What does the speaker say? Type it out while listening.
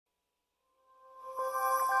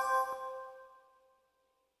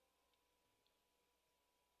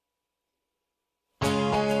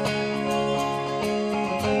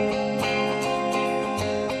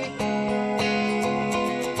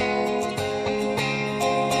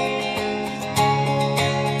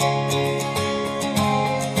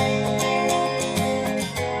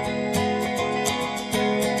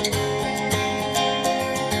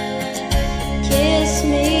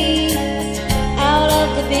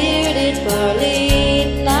bearded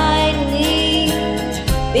barley nightly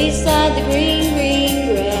beside the green, green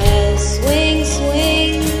grass. Swing,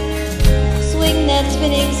 swing, swing that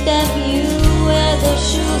spinning step. You wear those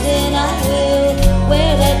shoes and I will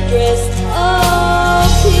wear that dress. Oh,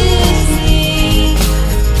 kiss me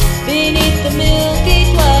beneath the milky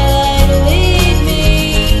twilight. Lead me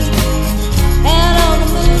out on the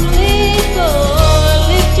moonlit floor.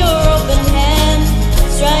 Lift your open hand,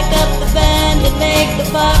 strike up the band and make the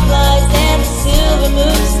fireflies dance. Silver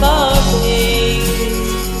moon sparkling,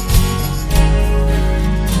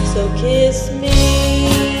 so kiss me.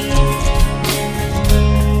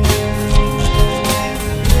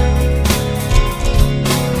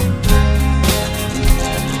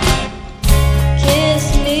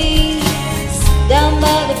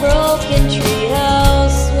 Broken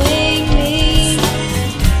treehouse, swing me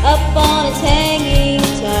up on its hanging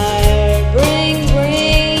tire. Bring,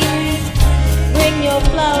 bring your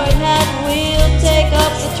flowered hat. We'll take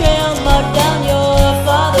up the trail, mark down your